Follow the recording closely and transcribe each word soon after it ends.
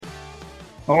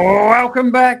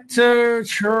Welcome back to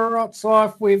Trots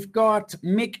Life. We've got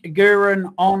Mick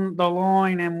Guerin on the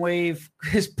line, and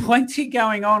there's plenty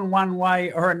going on one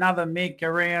way or another, Mick,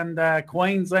 around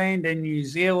Queensland and New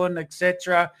Zealand,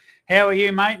 etc. How are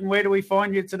you, mate, and where do we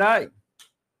find you today?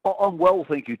 I'm well,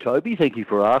 thank you, Toby. Thank you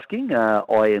for asking. I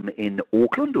am in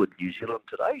Auckland, or New Zealand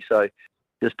today, so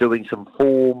just doing some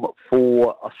form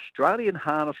for Australian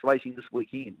harness racing this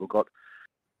weekend. We've got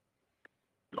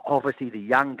obviously the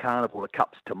Young Carnival of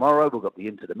Cups tomorrow. We've got the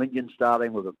Inter-Dominion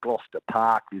starting. We've got Gloucester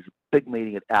Park. There's a big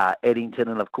meeting at Addington.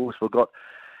 And, of course, we've got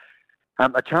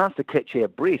a chance to catch our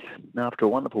breath after a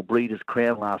wonderful Breeders'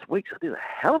 Crown last week. So there's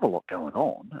a hell of a lot going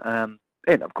on.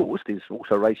 And, of course, there's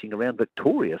also racing around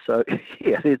Victoria. So,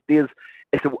 yeah,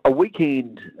 it's a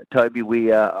weekend, Toby,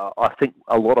 where I think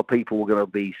a lot of people are going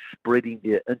to be spreading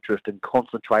their interest and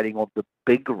concentrating on the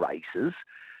big races,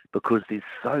 because there's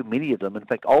so many of them. In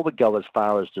fact, I would go as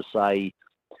far as to say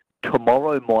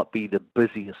tomorrow might be the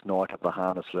busiest night of the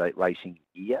harness racing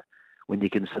year, when you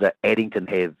consider Addington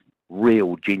have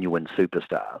real, genuine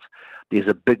superstars. There's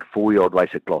a big 4-year-old race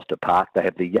at Gloucester Park. They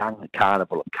have the Young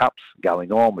Carnival of Cups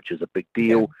going on, which is a big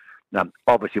deal. Yeah.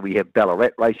 Obviously, we have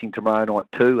Ballarat racing tomorrow night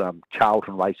too.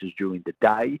 Charlton races during the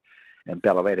day, and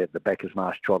Ballarat at the Bacchus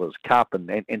Marsh Trotters Cup,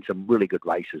 and some really good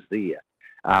races there.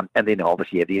 And then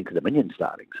obviously you have the Inter-Dominion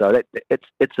starting. So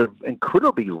it's an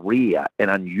incredibly rare and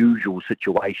unusual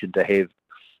situation to have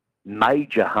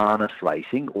major harness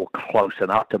racing, or close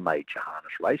enough to major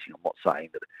harness racing. I'm not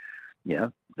saying that,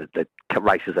 the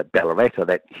races at Ballarat are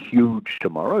that huge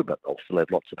tomorrow, but they'll still have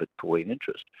lots of Victorian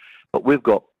interest. But we've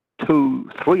got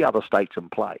 3 other states in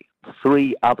play.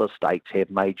 3 other states have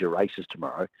major races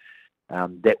tomorrow.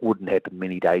 That wouldn't happen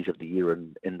many days of the year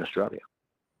in Australia.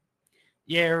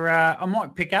 Yeah, I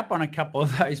might pick up on a couple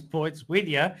of those points with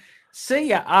you.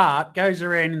 Sia Art goes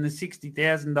around in the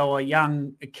 $60,000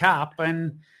 Young Cup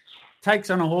and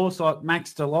takes on a horse like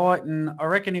Max Delight. And I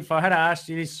reckon if I had asked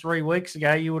you this 3 weeks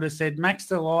ago, you would have said Max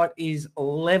Delight is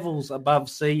levels above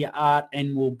Sia Art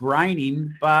and will brain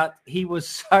him. But he was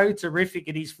so terrific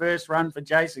at his first run for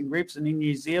Jason Gripson in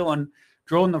New Zealand,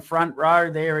 drawn the front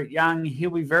row there at Young.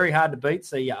 He'll be very hard to beat,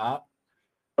 Sia Art.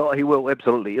 Oh, he will,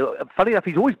 absolutely. Funny enough,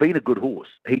 he's always been a good horse.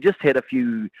 He just had a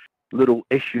few little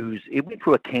issues. He went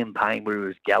through a campaign where he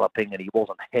was galloping and he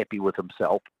wasn't happy with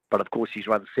himself. But, of course, he's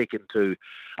run second to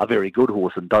a very good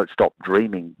horse and Don't Stop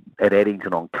Dreaming at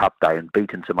Addington on Cup Day, and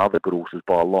beaten some other good horses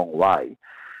by a long way.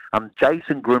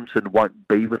 Jason Grimson won't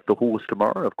be with the horse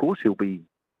tomorrow. Of course, he'll be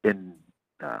in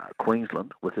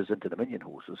Queensland with his Inter-Dominion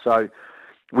horses. So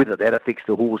whether that affects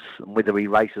the horse and whether he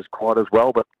races quite as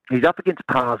well. But he's up against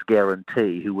Par's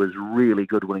Guarantee, who was really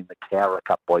good, winning the Cowra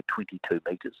Cup by 22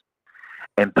 metres.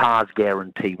 And Par's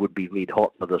Guarantee would be red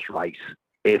hot for this race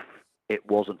if it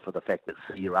wasn't for the fact that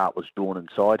Sia Art was drawn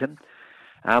inside him.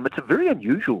 It's a very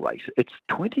unusual race. It's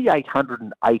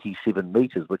 2,887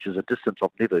 metres, which is a distance I've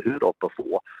never heard of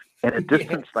before, and a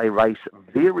distance they race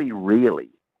very rarely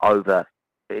over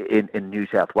in New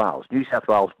South Wales. New South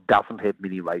Wales doesn't have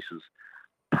many races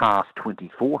past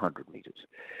 2,400 metres.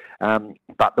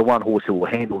 But the one horse who will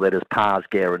handle that is Par's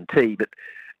Guarantee. But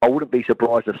I wouldn't be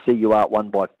surprised if Sia Art won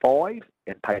by 5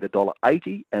 and paid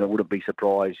 $1.80, and I wouldn't be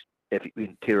surprised if it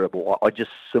went terrible. I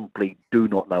just simply do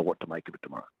not know what to make of it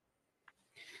tomorrow.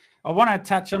 I want to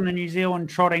touch on the New Zealand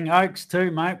Trotting Oaks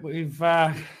too, mate.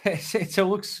 It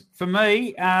looks, for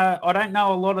me, I don't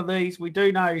know a lot of these. We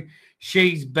do know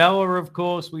She's Bella, of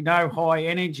course. We know High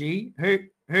Energy. Who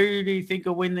do you think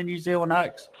will win the New Zealand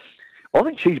Oaks? I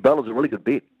think She's Bella's a really good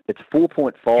bet. It's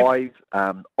 4.5.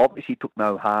 Yep. Obviously took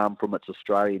no harm from its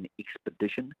Australian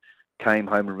expedition. Came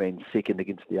home and ran second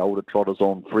against the older trotters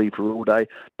on Free for All Day.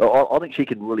 But I think she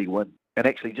can really win. And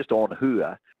actually, just on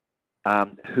her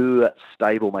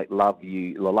stablemate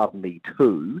Love Me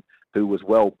Too, who was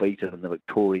well beaten in the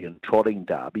Victorian Trotting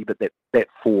Derby, but that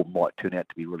form might turn out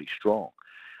to be really strong.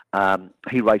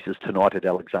 He races tonight at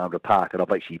Alexandra Park, and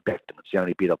I've actually backed him. It's the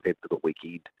only bet I've had for the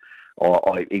weekend.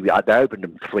 They opened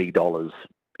him $3.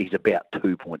 He's about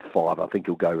 2.5. I think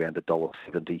he'll go around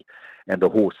 $1.70. And the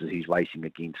horses he's racing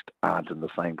against aren't in the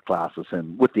same class as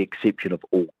him, with the exception of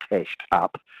All Cashed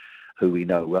Up, who we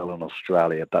know well in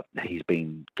Australia, but he's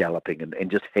been galloping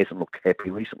and just hasn't looked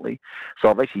happy recently. So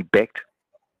I've actually backed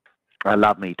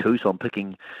Love Me Too, so I'm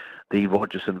picking the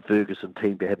Rogerson-Ferguson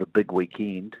team to have a big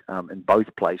weekend in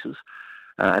both places.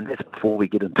 And that's before we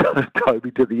get into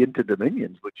Toby to the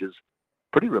Inter-Dominions, which is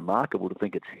pretty remarkable to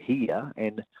think it's here.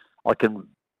 And I can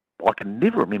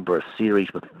never remember a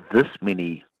series with this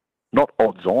many, not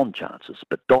odds-on chances,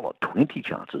 but $1.20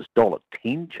 chances,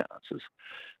 $1.10 chances.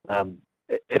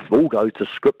 if all goes to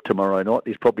script tomorrow night,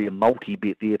 there's probably a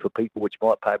multi-bet there for people which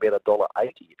might pay about $1.80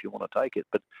 if you want to take it.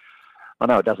 But I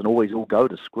know it doesn't always all go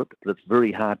to script, but it's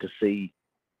very hard to see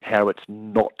how it's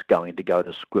not going to go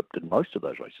to script in most of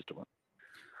those races tomorrow.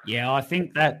 Yeah, I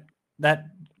think that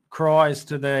cries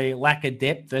to the lack of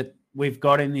depth that we've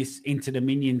got in this Into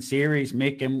Dominion series,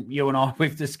 Mick, and you and I,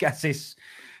 we've discussed this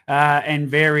and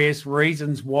various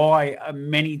reasons why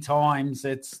many times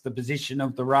it's the position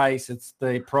of the race, it's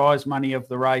the prize money of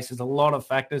the race. There's a lot of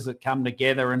factors that come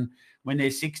together, and when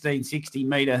there's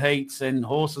 1660-metre heats and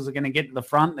horses are going to get to the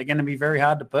front, they're going to be very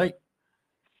hard to beat.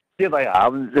 Yeah, they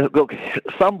are. Look,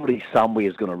 somebody somewhere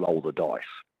is going to roll the dice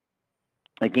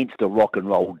against a rock and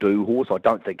roll do horse. I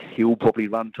don't think he'll probably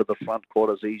run to the front quite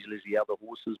as easily as the other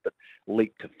horses, but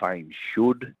Leap to Fame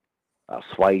should.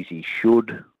 Swayze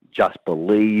should. Just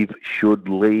Believe should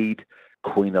lead.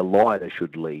 Queen Elida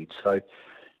should lead. So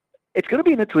it's going to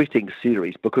be an interesting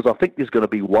series because I think there's going to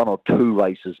be one or two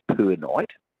races per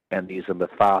night, and there's a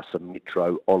Mufasa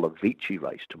Metro Olivici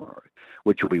race tomorrow,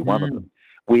 which will be one of them,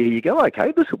 where you go,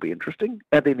 okay, this will be interesting,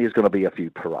 and then there's going to be a few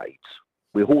parades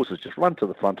where horses just run to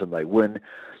the front and they win,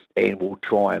 and we'll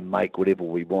try and make whatever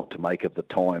we want to make of the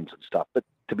times and stuff. But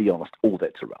to be honest, all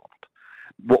that's irrelevant.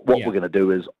 What we're going to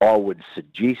do is, I would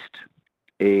suggest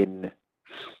in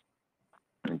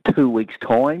 2 weeks'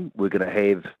 time, we're going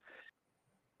to have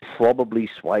probably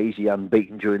Swayze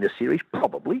unbeaten during the series,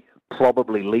 probably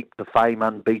Leap to Fame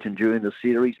unbeaten during the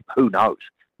series. Who knows?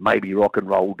 Maybe Rock and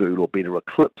Roll Dude or Better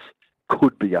Eclipse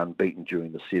could be unbeaten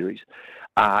during the series.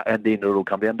 And then it'll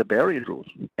come down to barrier draws.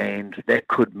 And that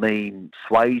could mean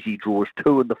Swayze draws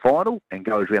 2 in the final and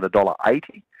goes around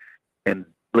 $1.80. And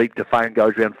Leap to Fame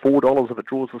goes around $4 if it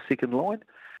draws the second line.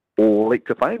 Or Leap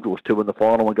to Fame draws 2 in the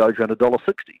final and goes around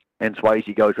 $1.60. And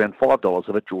Swayze goes around $5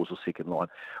 if it draws the second line.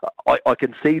 I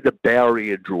can see the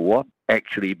barrier draw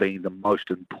actually being the most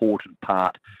important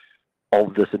part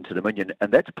of this Into Dominion.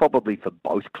 And that's probably for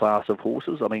both class of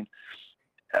horses. I mean,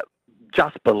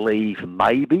 Just Believe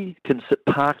maybe can sit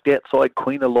parked outside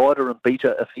Queen Elida and beat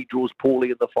her if he draws poorly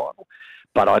in the final.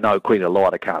 But I know Queen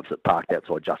Elida can't sit parked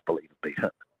outside Just Believe and beat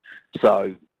her.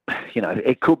 So, you know,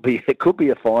 it could be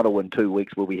a final in 2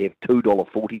 weeks where we have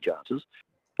 $2.40 chances,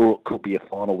 or it could be a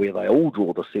final where they all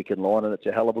draw the second line and it's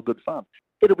a hell of a good fun.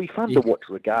 It'll be fun to watch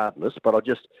regardless, but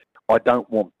I don't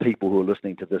want people who are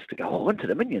listening to this to go, oh, Into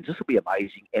Dominions, this will be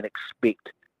amazing, and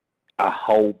expect a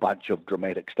whole bunch of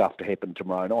dramatic stuff to happen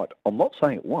tomorrow night. I'm not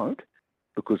saying it won't,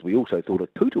 because we also thought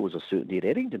a Tutor was a certainty at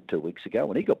Addington 2 weeks ago,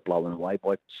 and he got blown away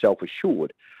by Self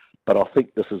Assured. But I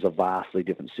think this is a vastly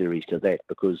different series to that,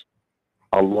 because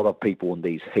a lot of people in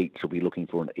these heats will be looking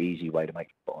for an easy way to make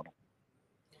the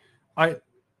final.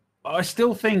 I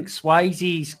still think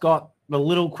Swayze's got the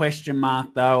little question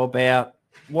mark, though, about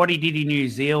what he did in New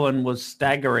Zealand was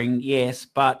staggering, yes,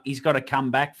 but he's got to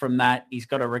come back from that. He's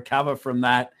got to recover from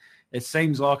that. It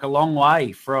seems like a long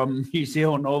way from New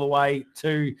Zealand all the way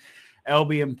to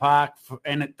Albion Park,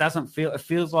 and it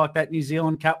feels like that New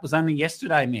Zealand Cup was only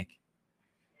yesterday, Mick.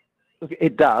 Look,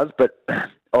 it does, but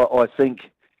I think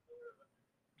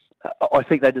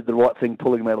they did the right thing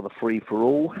pulling him out of the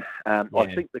free-for-all.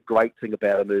 I think the great thing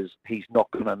about him is he's not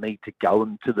going to need to go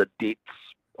into the depths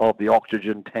of the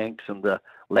oxygen tanks and the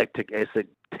lactic acid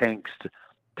tanks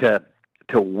to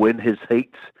win his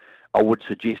heats. I would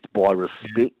suggest, by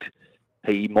respect,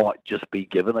 he might just be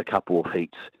given a couple of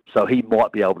heats. So he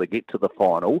might be able to get to the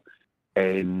final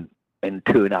and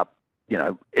turn up, you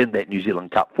know, in that New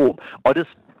Zealand Cup form.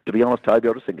 To be honest, Toby,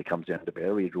 I just think it comes down to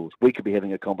barrier draws. We could be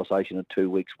having a conversation in 2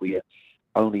 weeks where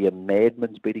only a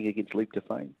madman's betting against Leap to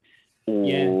Fame,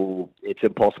 or it's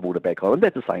impossible to back on. And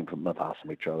that's the same from Mufasa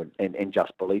Metro and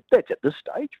Just Believe. That's at this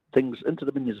stage. Things Into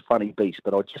Dominion is a funny beast,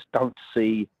 but I just don't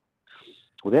see,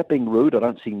 without being rude, I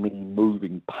don't see many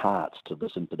moving parts to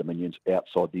this Into Dominions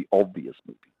outside the obvious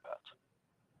moving parts.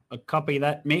 I copy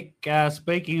that, Mick.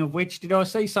 Speaking of which, did I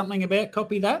see something about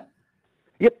copy that?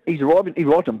 Yep, he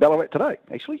arrived in Ballarat today,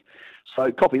 actually.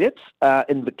 So copy that's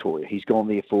in Victoria. He's gone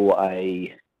there for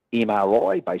a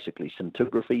MRI, basically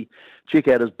scintigraphy, check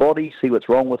out his body, see what's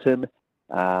wrong with him.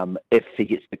 If he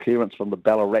gets the clearance from the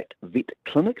Ballarat Vet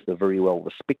Clinic, the very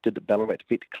well-respected Ballarat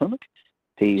Vet Clinic,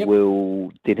 he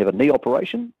will then have a knee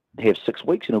operation, have 6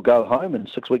 weeks, and he'll go home, and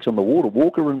 6 weeks on the water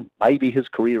walker, and maybe his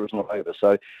career is not over.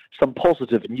 So some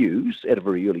positive news at a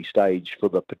very early stage for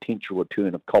the potential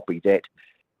return of Copy That.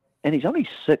 And he's only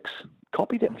 6.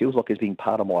 Copy That feels like he's been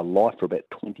part of my life for about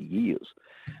 20 years.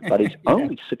 But he's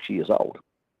only 6 years old.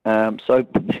 So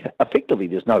effectively,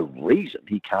 there's no reason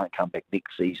he can't come back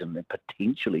next season and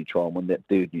potentially try and win that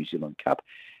third New Zealand Cup.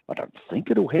 I don't think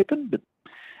it'll happen, but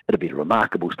it'd be a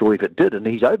remarkable story if it did, and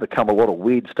he's overcome a lot of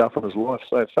weird stuff in his life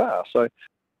so far. So,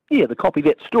 yeah, the Copy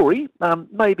That story,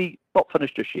 maybe not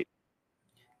finished just yet.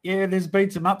 Yeah, there's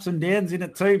been some ups and downs in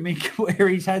it too, Mick, where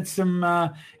he's had some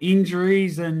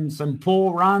injuries and some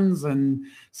poor runs and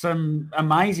some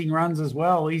amazing runs as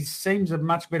well. He seems a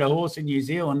much better horse in New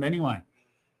Zealand anyway.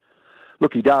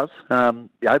 Look, he does. But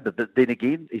then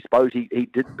again, I suppose he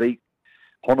did beat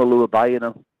Honolulu Bay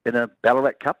in a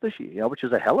Ballarat Cup this year, which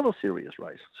is a hell of a serious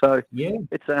race. So yeah,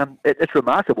 it's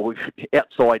remarkable.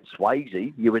 Outside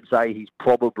Swayze, you would say he's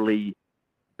probably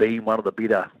been one of the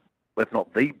better, if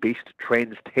not the best,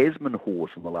 Trans-Tasman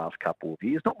horse in the last couple of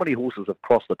years. Not many horses have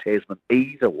crossed the Tasman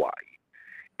either way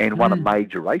and won a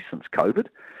major race since COVID.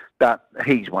 But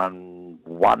he's won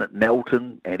one at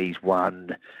Melton and he's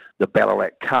won the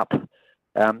Ballarat Cup.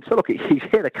 So, look, he's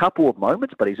had a couple of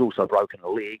moments, but he's also broken a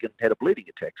leg and had a bleeding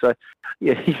attack. So,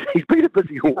 yeah, he's been a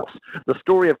busy horse. The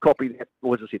story of Copy That,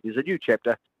 as I said, there's a new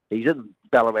chapter. He's in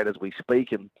Ballarat as we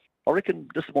speak, and I reckon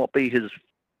this might be his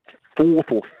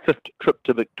 4th or 5th trip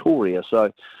to Victoria.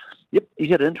 So, yep, he's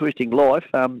had an interesting life.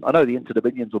 I know the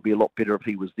Inter-Dominions will be a lot better if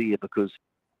he was there because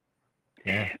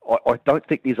I don't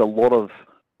think there's a lot of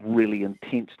really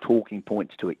intense talking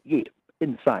points to it yet.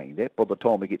 In saying that, by the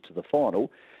time we get to the final,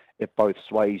 if both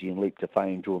Swayze and Leap to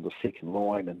Fame draw the second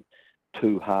line and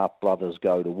two half-brothers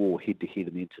go to war head-to-head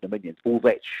in the Inter-Dominions, all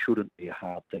that shouldn't be a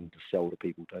hard thing to sell to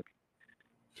people, Toby.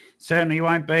 Certainly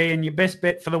won't be. And your best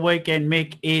bet for the weekend,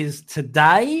 Mick, is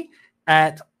today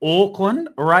at Auckland,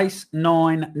 race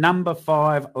 9, number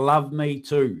 5, Love Me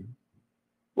Too.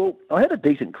 Well, I had a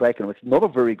decent crack, and it's not a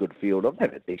very good field. I've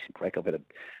had a decent crack.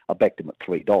 I backed him at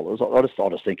 $3. I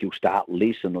just think he'll start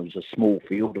less, and it's a small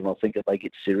field, and I think if they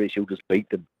get serious, he'll just beat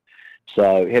them.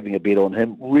 So having a bet on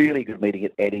him, really good meeting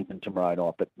at Addington tomorrow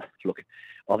night. But look,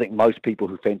 I think most people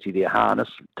who fancy their harness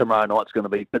tomorrow night's going to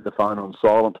be put the phone on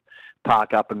silent,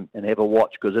 park up and have a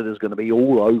watch because it is going to be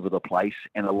all over the place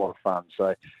and a lot of fun.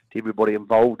 So to everybody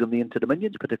involved in the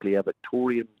Inter-Dominions, particularly our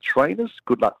Victorian trainers,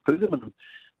 good luck to them. And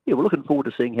yeah, we're looking forward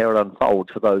to seeing how it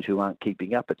unfolds for those who aren't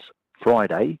keeping up. It's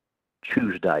Friday,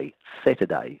 Tuesday,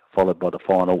 Saturday, followed by the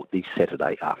final the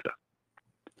Saturday after.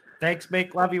 Thanks,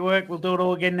 Mick. Love your work. We'll do it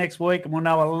all again next week, and we'll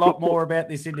know a lot more about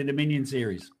this Inter-Dominion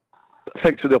series.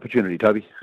 Thanks for the opportunity, Toby.